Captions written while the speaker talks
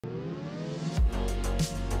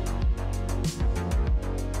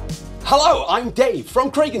Hello, I'm Dave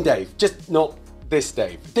from Craig and Dave. Just not this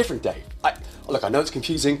Dave, different Dave. Look, I know it's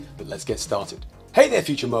confusing, but let's get started. Hey there,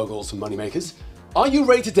 future moguls and moneymakers. Are you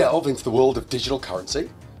ready to delve into the world of digital currency?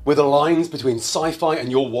 Where the lines between sci-fi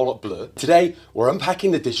and your wallet blur? Today, we're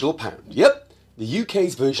unpacking the digital pound. Yep, the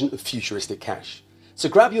UK's version of futuristic cash. So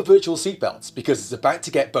grab your virtual seatbelts because it's about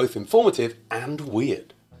to get both informative and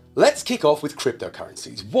weird. Let's kick off with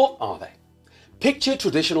cryptocurrencies. What are they? Picture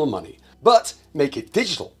traditional money, but make it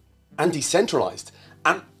digital and decentralized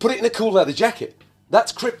and put it in a cool leather jacket.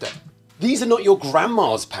 That's crypto. These are not your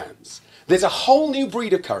grandma's pounds. There's a whole new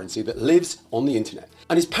breed of currency that lives on the internet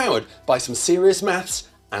and is powered by some serious maths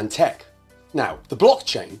and tech. Now, the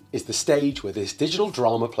blockchain is the stage where this digital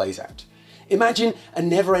drama plays out. Imagine a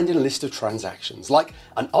never-ending list of transactions, like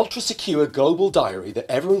an ultra-secure global diary that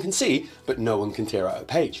everyone can see, but no one can tear out a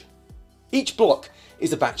page. Each block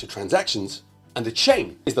is a batch of transactions, and the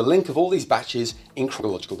chain is the link of all these batches in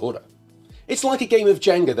chronological order. It's like a game of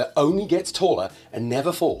Jenga that only gets taller and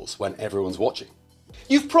never falls when everyone's watching.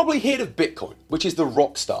 You've probably heard of Bitcoin, which is the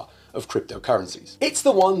rock star of cryptocurrencies. It's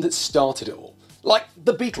the one that started it all, like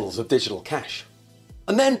the Beatles of digital cash.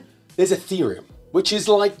 And then there's Ethereum, which is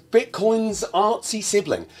like Bitcoin's artsy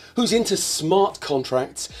sibling, who's into smart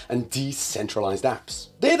contracts and decentralized apps.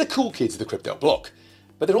 They're the cool kids of the crypto block,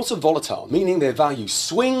 but they're also volatile, meaning their value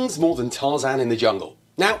swings more than Tarzan in the jungle.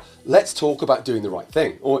 Now, let's talk about doing the right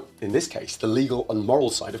thing, or in this case, the legal and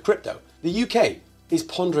moral side of crypto. The UK is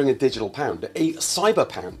pondering a digital pound, a cyber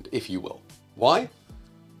pound, if you will. Why?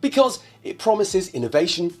 Because it promises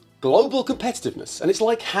innovation, global competitiveness, and it's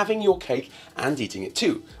like having your cake and eating it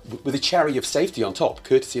too, with a cherry of safety on top,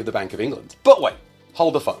 courtesy of the Bank of England. But wait,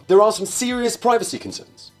 hold the phone. There are some serious privacy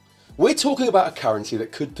concerns. We're talking about a currency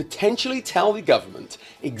that could potentially tell the government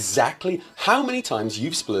exactly how many times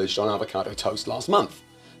you've splurged on avocado toast last month.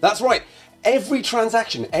 That's right, every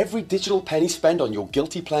transaction, every digital penny spent on your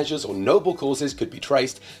guilty pleasures or noble causes could be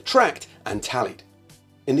traced, tracked, and tallied.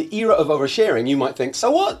 In the era of oversharing, you might think, so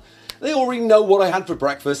what? They already know what I had for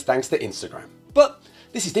breakfast thanks to Instagram. But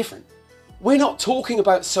this is different. We're not talking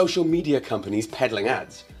about social media companies peddling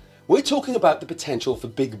ads. We're talking about the potential for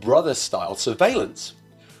Big Brother style surveillance,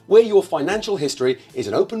 where your financial history is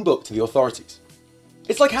an open book to the authorities.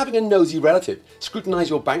 It's like having a nosy relative scrutinize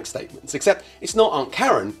your bank statements, except it's not Aunt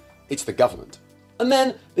Karen, it's the government. And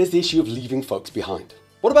then there's the issue of leaving folks behind.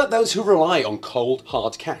 What about those who rely on cold,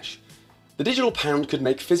 hard cash? The digital pound could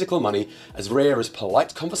make physical money as rare as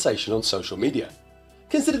polite conversation on social media.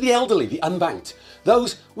 Consider the elderly, the unbanked,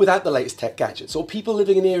 those without the latest tech gadgets, or people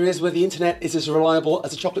living in areas where the internet is as reliable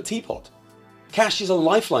as a chocolate teapot. Cash is a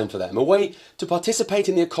lifeline for them, a way to participate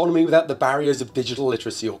in the economy without the barriers of digital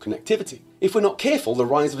literacy or connectivity. If we're not careful, the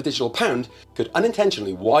rise of a digital pound could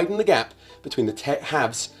unintentionally widen the gap between the tech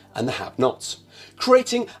haves and the have-nots,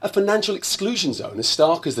 creating a financial exclusion zone as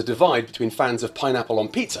stark as the divide between fans of pineapple on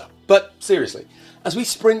pizza. But seriously, as we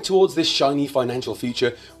sprint towards this shiny financial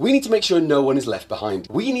future, we need to make sure no one is left behind.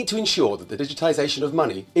 We need to ensure that the digitization of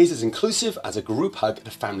money is as inclusive as a group hug at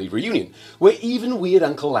a family reunion, where even weird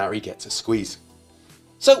Uncle Larry gets a squeeze.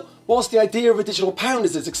 So, whilst the idea of a digital pound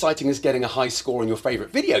is as exciting as getting a high score in your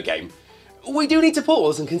favourite video game, we do need to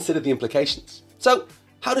pause and consider the implications. So,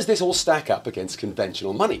 how does this all stack up against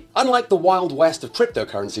conventional money? Unlike the Wild West of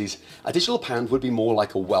cryptocurrencies, a digital pound would be more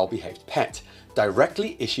like a well-behaved pet,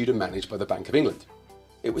 directly issued and managed by the Bank of England.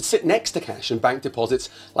 It would sit next to cash and bank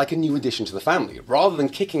deposits like a new addition to the family, rather than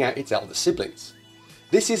kicking out its elder siblings.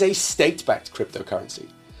 This is a state-backed cryptocurrency,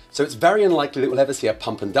 so it's very unlikely that we'll ever see a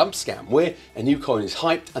pump and dump scam where a new coin is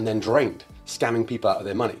hyped and then drained, scamming people out of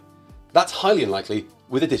their money. That's highly unlikely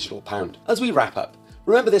with a digital pound. As we wrap up,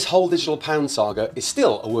 remember this whole digital pound saga is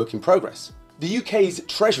still a work in progress. The UK's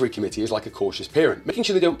Treasury Committee is like a cautious parent, making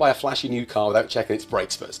sure they don't buy a flashy new car without checking its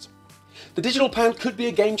brakes first. The digital pound could be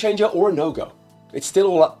a game changer or a no-go. It's still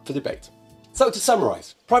all up for debate. So to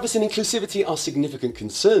summarise, privacy and inclusivity are significant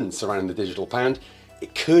concerns surrounding the digital pound.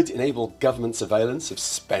 It could enable government surveillance of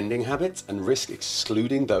spending habits and risk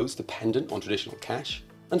excluding those dependent on traditional cash.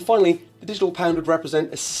 And finally, the digital pound would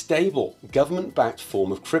represent a stable, government-backed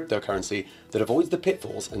form of cryptocurrency that avoids the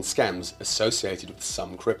pitfalls and scams associated with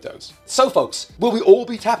some cryptos. So folks, will we all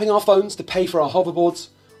be tapping our phones to pay for our hoverboards?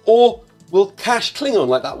 Or will cash cling on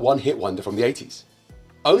like that one-hit wonder from the 80s?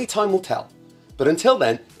 Only time will tell. But until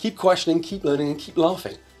then, keep questioning, keep learning, and keep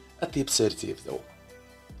laughing at the absurdity of it all.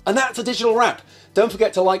 And that's a digital wrap. Don't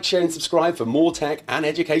forget to like, share, and subscribe for more tech and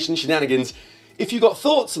education shenanigans. If you've got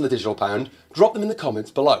thoughts on the digital pound, drop them in the comments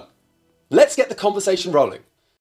below. Let's get the conversation rolling.